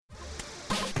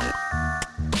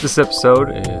This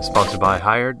episode is sponsored by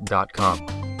Hired.com.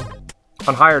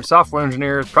 On Hired, software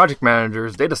engineers, project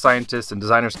managers, data scientists, and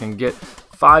designers can get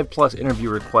 5+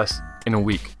 interview requests in a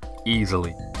week,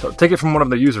 easily. So take it from one of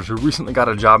the users who recently got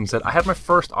a job and said, I had my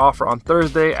first offer on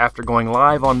Thursday after going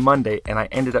live on Monday, and I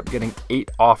ended up getting 8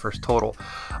 offers total.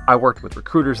 I worked with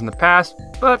recruiters in the past,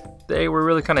 but they were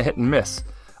really kind of hit and miss.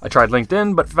 I tried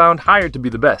LinkedIn, but found Hired to be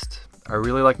the best. I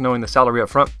really like knowing the salary up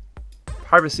front.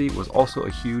 Privacy was also a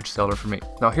huge seller for me.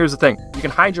 Now here's the thing, you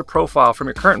can hide your profile from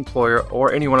your current employer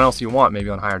or anyone else you want, maybe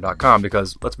on Hired.com,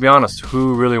 because let's be honest,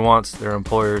 who really wants their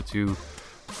employer to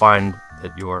find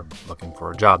that you're looking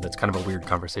for a job? That's kind of a weird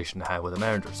conversation to have with a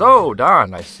manager. So,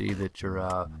 Don, I see that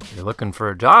you're looking for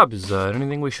a job. Is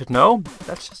anything we should know?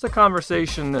 That's just a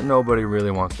conversation that nobody really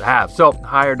wants to have. So,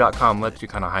 Hired.com lets you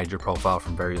kind of hide your profile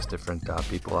from various different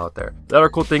people out there. The other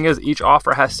cool thing is each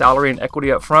offer has salary and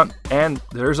equity up front, and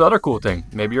there's the other cool thing.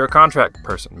 Maybe you're a contract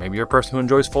person. Maybe you're a person who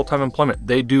enjoys full-time employment.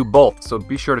 They do both, so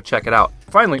be sure to check it out.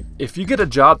 Finally, if you get a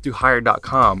job through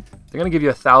Hired.com, they're going to give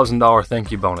you a $1,000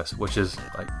 thank you bonus, which is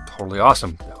totally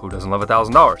awesome. Who doesn't love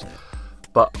 $1,000?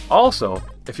 But also,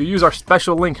 if you use our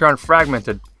special link here on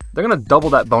Fragmented, they're going to double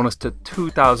that bonus to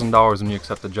 $2,000 when you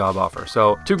accept the job offer.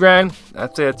 So $2,000,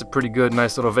 I'd say it's a pretty good,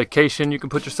 nice little vacation you can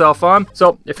put yourself on.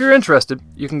 So if you're interested,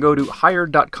 you can go to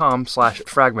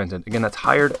hired.com/fragmented. Again, that's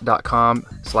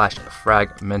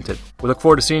hired.com/fragmented. We look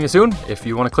forward to seeing you soon. If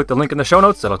you want to click the link in the show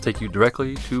notes, that'll take you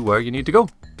directly to where you need to go.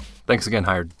 Thanks again,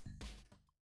 Hired.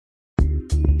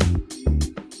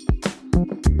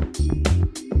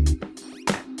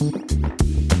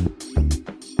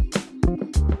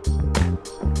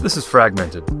 This is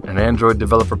Fragmented, an Android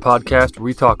developer podcast where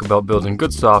we talk about building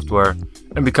good software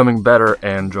and becoming better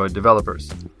Android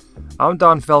developers. I'm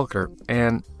Don Felker,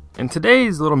 and in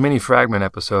today's little mini fragment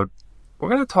episode, we're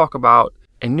going to talk about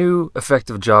a new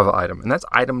effective Java item, and that's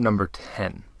item number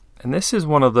 10. And this is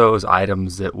one of those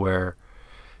items where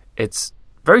it's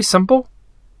very simple,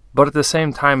 but at the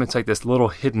same time, it's like this little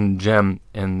hidden gem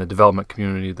in the development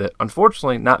community that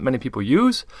unfortunately not many people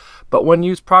use, but when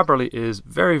used properly is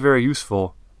very, very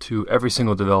useful to every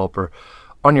single developer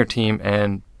on your team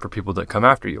and for people that come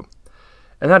after you.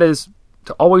 And that is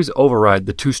to always override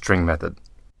the toString method.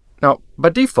 Now, by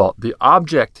default, the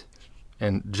object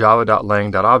in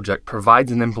java.lang.object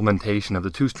provides an implementation of the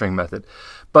toString method,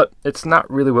 but it's not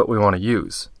really what we want to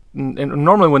use. And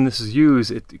normally when this is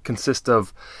used, it consists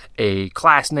of a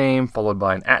class name followed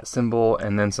by an @ symbol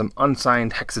and then some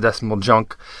unsigned hexadecimal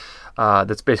junk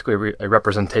that's basically a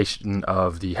representation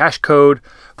of the hash code.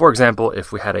 For example,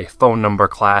 if we had a phone number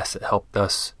class that helped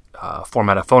us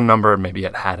format a phone number, maybe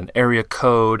it had an area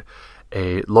code,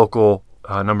 a local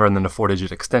number, and then a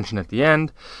 4-digit extension at the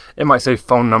end. It might say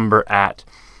phone number at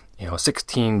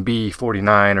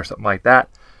 16B49 or something like that.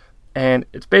 And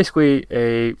it's basically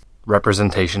a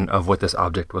representation of what this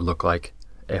object would look like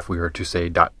if we were to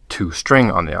say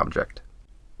 .toString on the object.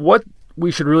 What we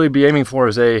should really be aiming for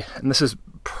is and this is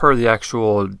per the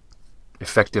actual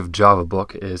effective Java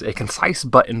book, is a concise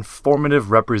but informative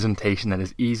representation that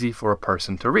is easy for a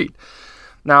person to read.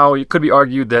 Now, it could be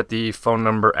argued that the phone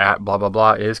number at blah, blah,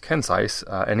 blah is concise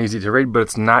and easy to read, but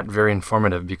it's not very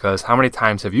informative because how many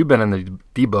times have you been in the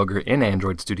debugger in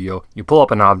Android Studio, you pull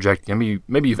up an object,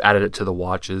 maybe you've added it to the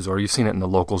watches or you've seen it in the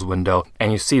locals window,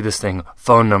 and you see this thing,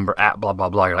 phone number at blah, blah,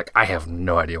 blah. You're like, I have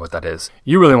no idea what that is.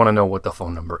 You really want to know what the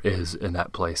phone number is in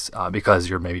that place because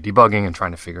you're maybe debugging and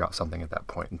trying to figure out something at that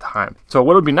point in time. So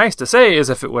what would be nice to say is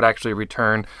if it would actually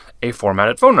return a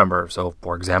formatted phone number. So,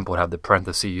 for example, it would have the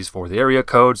parentheses for the area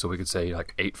code, so we could say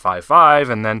 855,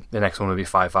 and then the next one would be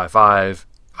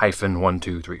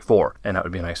 555-1234, and that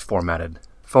would be a nice formatted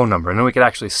phone number. And then we could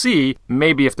actually see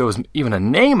maybe if there was even a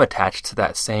name attached to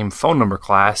that same phone number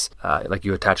class, like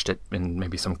you attached it in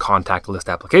maybe some contact list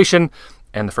application,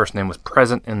 and the first name was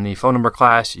present in the phone number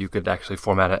class, you could actually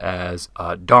format it as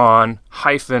Don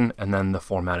hyphen and then the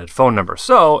formatted phone number.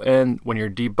 So, and when you're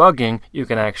debugging, you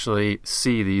can actually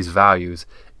see these values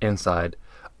inside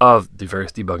of the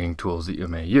various debugging tools that you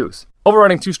may use.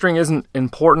 Overriding toString isn't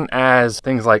important as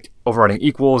things like overriding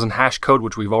equals and hash code,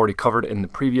 which we've already covered in the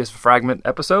previous fragment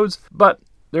episodes, but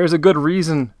there's a good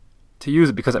reason to use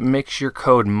it because it makes your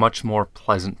code much more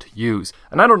pleasant to use.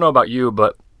 And I don't know about you,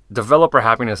 but developer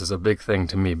happiness is a big thing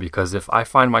to me because if I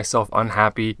find myself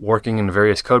unhappy working in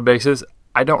various code bases,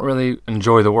 I don't really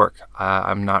enjoy the work.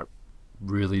 I'm not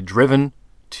really driven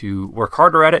to work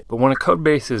harder at it, but when a code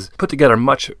base is put together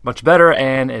much, much better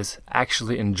and is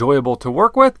actually enjoyable to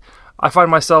work with, I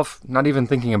find myself not even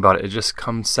thinking about it. It just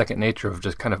comes second nature of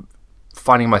just kind of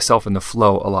finding myself in the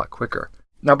flow a lot quicker.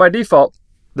 Now, by default,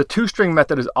 the toString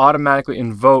method is automatically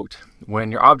invoked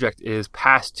when your object is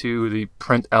passed to the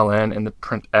println and the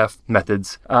printf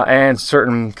methods and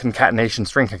certain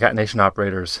string concatenation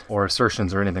operators or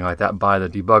assertions or anything like that by the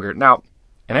debugger. Now,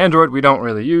 in Android, we don't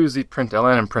really use the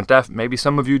println and printf. Maybe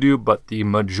some of you do, but the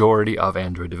majority of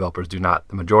Android developers do not.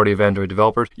 The majority of Android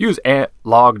developers use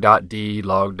log.d,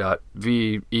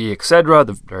 log.v, etc.,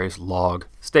 the various log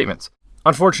statements.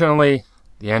 Unfortunately,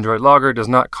 the Android logger does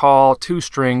not call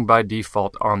toString by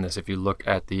default on this. If you look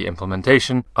at the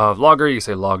implementation of logger, you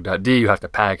say log.d, you have to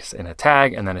pass in a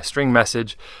tag and then a string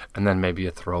message and then maybe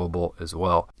a throwable as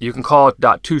well. You can call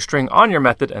 .toString on your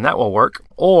method and that will work.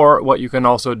 Or what you can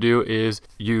also do is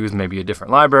use maybe a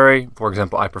different library. For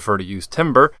example, I prefer to use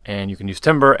Timber, and you can use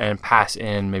Timber and pass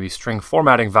in maybe string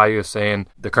formatting values saying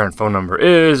the current phone number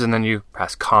is, and then you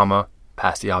press comma,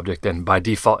 pass the object in. By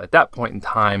default, at that point in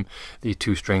time, the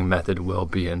toString method will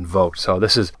be invoked. So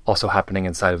this is also happening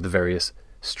inside of the various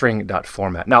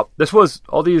string.format. Now,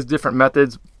 all these different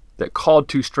methods that called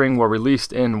toString were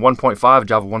released in 1.5,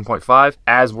 Java 1.5,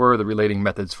 as were the relating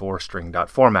methods for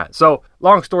string.format. So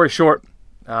long story short,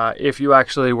 if you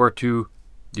actually were to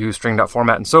use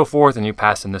string.format and so forth, and you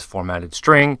pass in this formatted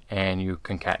string, and you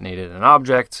concatenated an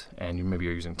object, and maybe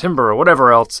you're using Timber or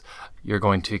whatever else, you're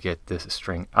going to get this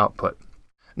string output.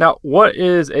 Now, what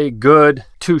is a good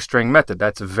toString method?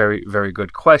 That's a very, very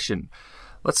good question.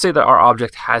 Let's say that our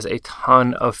object has a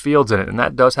ton of fields in it, and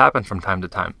that does happen from time to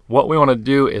time. What we want to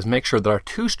do is make sure that our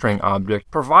toString object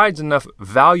provides enough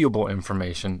valuable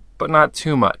information, but not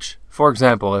too much. For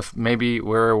example, if maybe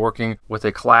we're working with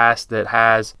a class that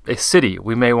has a city,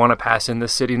 we may want to pass in the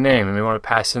city name, we may want to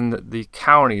pass in the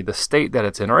county, the state that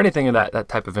it's in, or anything of that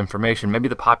type of information, maybe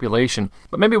the population.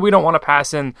 But maybe we don't want to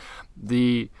pass in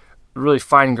the really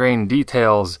fine-grained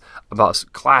details about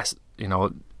class,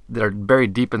 that are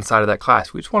buried deep inside of that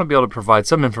class. We just want to be able to provide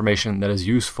some information that is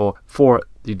useful for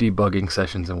the debugging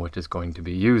sessions in which it's going to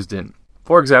be used in.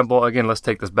 For example, again, let's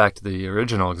take this back to the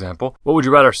original example. What would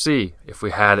you rather see if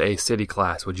we had a city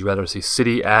class? Would you rather see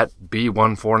city at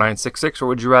B14966, or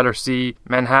would you rather see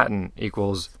Manhattan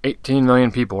equals 18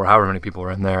 million people, or however many people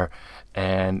are in there,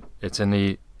 and it's in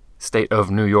the state of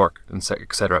New York,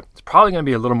 etc.? It's probably going to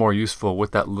be a little more useful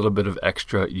with that little bit of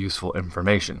extra useful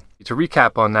information. To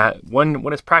recap on that, when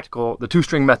it's practical, the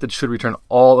toString method should return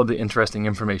all of the interesting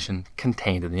information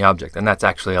contained in the object, and that's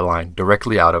actually a line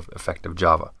directly out of effective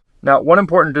Java. Now, one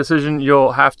important decision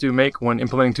you'll have to make when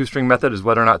implementing toString method is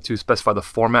whether or not to specify the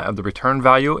format of the return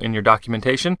value in your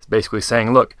documentation. It's basically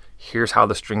saying, look, here's how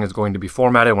the string is going to be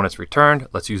formatted when it's returned.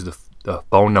 Let's use the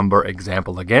phone number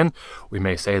example again. We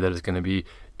may say that it's going to be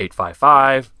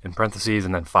 855 in parentheses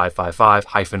and then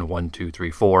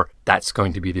 555-1234. That's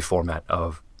going to be the format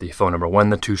of the phone number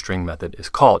when the toString method is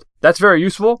called. That's very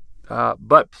useful.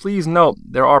 But please note,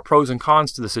 there are pros and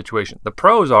cons to the situation. The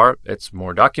pros are, it's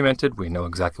more documented, we know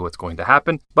exactly what's going to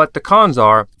happen. But the cons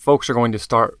are, folks are going to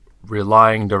start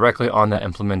relying directly on that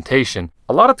implementation.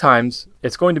 A lot of times,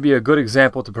 it's going to be a good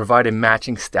example to provide a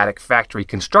matching static factory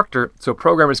constructor so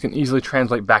programmers can easily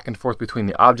translate back and forth between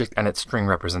the object and its string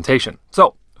representation.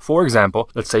 So, for example,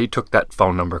 let's say you took that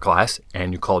phone number class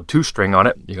and you called toString on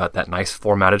it. You got that nice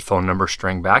formatted phone number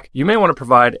string back. You may want to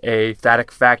provide a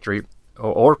static factory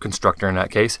or constructor in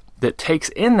that case, that takes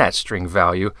in that string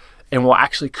value and will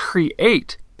actually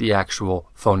create the actual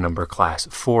phone number class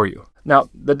for you. Now,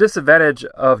 the disadvantage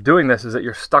of doing this is that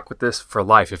you're stuck with this for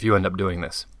life if you end up doing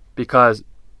this, because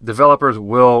developers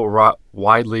will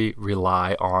widely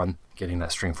rely on getting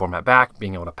that string format back,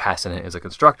 being able to pass in it as a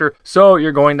constructor. So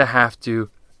you're going to have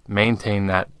to maintain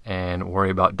that and worry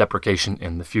about deprecation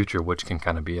in the future, which can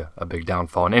kind of be a big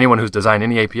downfall. And anyone who's designed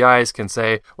any APIs can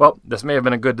say, well, this may have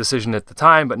been a good decision at the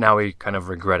time, but now we kind of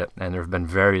regret it. And there have been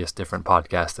various different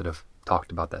podcasts that have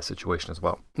talked about that situation as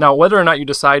well. Now, whether or not you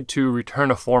decide to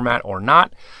return a format or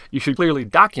not, you should clearly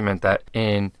document that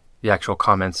in the actual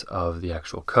comments of the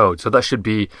actual code. So that should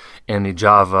be in the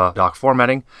Java doc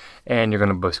formatting. And you're going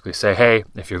to basically say, hey,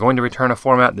 if you're going to return a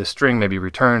format, this string maybe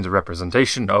returns a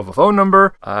representation of a phone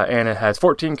number, and it has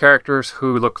 14 characters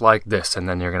who look like this. And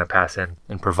then you're going to pass in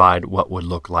and provide what would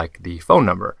look like the phone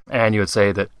number. And you would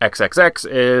say that XXX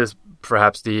is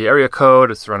perhaps the area code.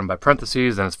 It's surrounded by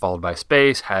parentheses, then it's followed by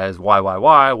space, has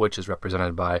YYY, which is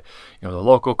represented by the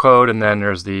local code, and then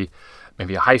there's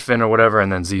maybe a hyphen or whatever,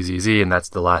 and then ZZZ, and that's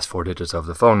the last 4 digits of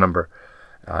the phone number.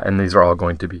 And these are all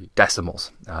going to be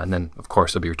decimals. And then, of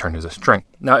course, it'll be returned as a string.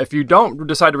 Now, if you don't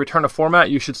decide to return a format,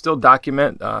 you should still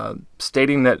document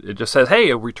stating that it just says, hey,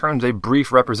 it returns a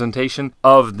brief representation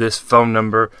of this phone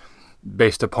number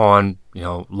based upon,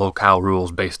 locale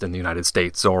rules based in the United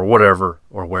States or whatever,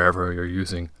 or wherever you're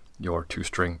using your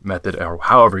two-string method, or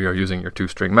however you're using your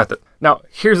two-string method. Now,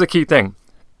 here's the key thing.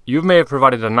 You may have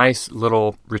provided a nice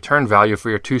little return value for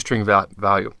your two-string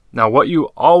value. Now, what you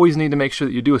always need to make sure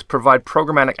that you do is provide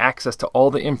programmatic access to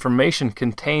all the information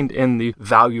contained in the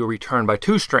value returned by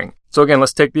two-string. So again,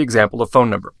 let's take the example of phone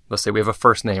number. Let's say we have a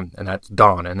first name, and that's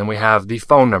Don, and then we have the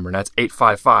phone number, and that's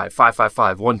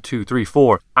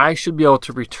 855-555-1234. I should be able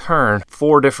to return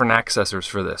 4 different accessors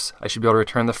for this. I should be able to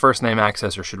return the first name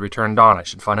accessor, should return Don. I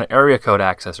should find an area code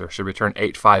accessor, should return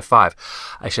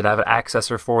 855. I should have an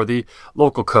accessor for the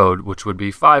local code, which would be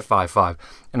 555.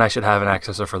 And I should have an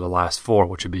accessor for the last 4,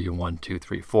 which would be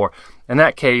 1234. In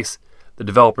that case, the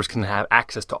developers can have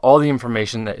access to all the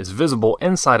information that is visible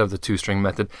inside of the two-string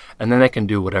method, and then they can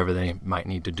do whatever they might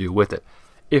need to do with it.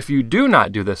 If you do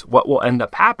not do this, what will end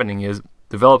up happening is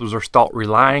developers will start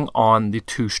relying on the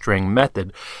two-string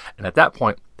method, and at that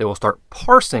point, they will start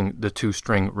parsing the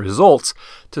two-string results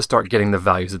to start getting the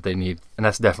values that they need, and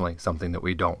that's definitely something that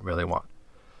we don't really want.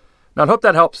 Now, I hope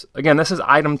that helps. Again, this is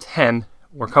item 10.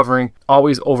 We're covering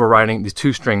always overriding the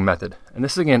two-string method. And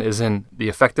this, again, is in the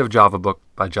Effective Java book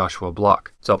by Joshua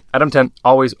Block. So, item 10,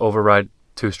 always override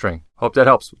two-string. Hope that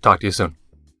helps. We'll talk to you soon.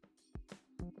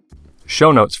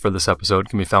 Show notes for this episode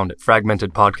can be found at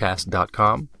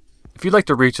fragmentedpodcast.com. If you'd like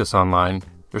to reach us online,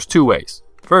 there's 2 ways.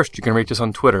 First, you can reach us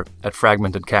on Twitter at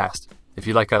fragmentedcast. If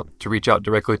you'd like to reach out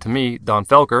directly to me, Don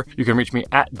Felker, you can reach me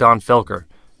at Don Felker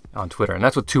on Twitter, and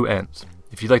that's with 2 N's.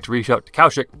 If you'd like to reach out to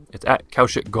Kaushik, it's at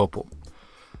Kaushik Gopal.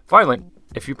 Finally,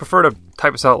 if you prefer to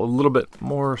type us out a little bit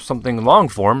more something long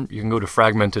form, you can go to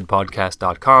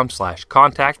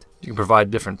fragmentedpodcast.com/contact. You can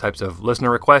provide different types of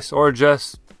listener requests or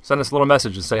just send us a little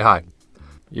message and say hi.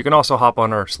 You can also hop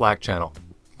on our Slack channel.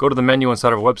 Go to the menu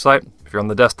inside of our website. If you're on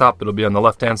the desktop, it'll be on the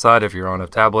left-hand side. If you're on a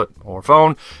tablet or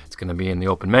phone, it's going to be in the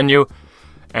open menu.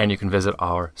 And you can visit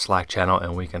our Slack channel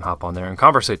and we can hop on there and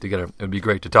conversate together. It would be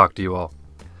great to talk to you all.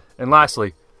 And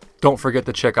lastly, don't forget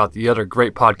to check out the other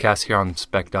great podcasts here on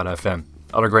Spec.fm.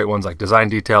 Other great ones like Design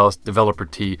Details, Developer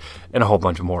Tea, and a whole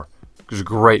bunch more. There's a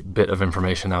great bit of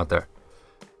information out there.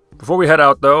 Before we head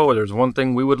out, though, there's one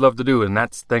thing we would love to do, and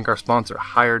that's thank our sponsor,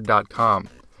 Hired.com.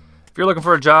 If you're looking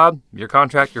for a job, your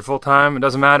contract, your full-time, it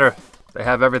doesn't matter. They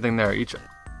have everything there. Each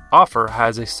offer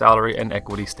has a salary and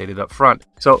equity stated up front.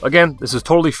 So again, this is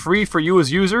totally free for you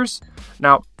as users.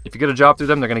 Now, if you get a job through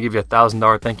them, they're going to give you a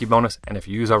 $1,000 thank you bonus. And if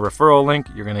you use our referral link,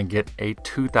 you're going to get a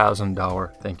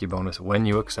 $2,000 thank you bonus when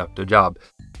you accept a job.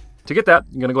 To get that,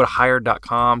 you're going to go to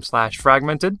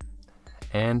hired.com/fragmented.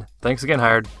 And thanks again,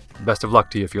 Hired. Best of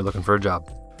luck to you if you're looking for a job.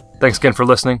 Thanks again for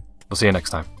listening. We'll see you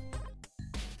next time.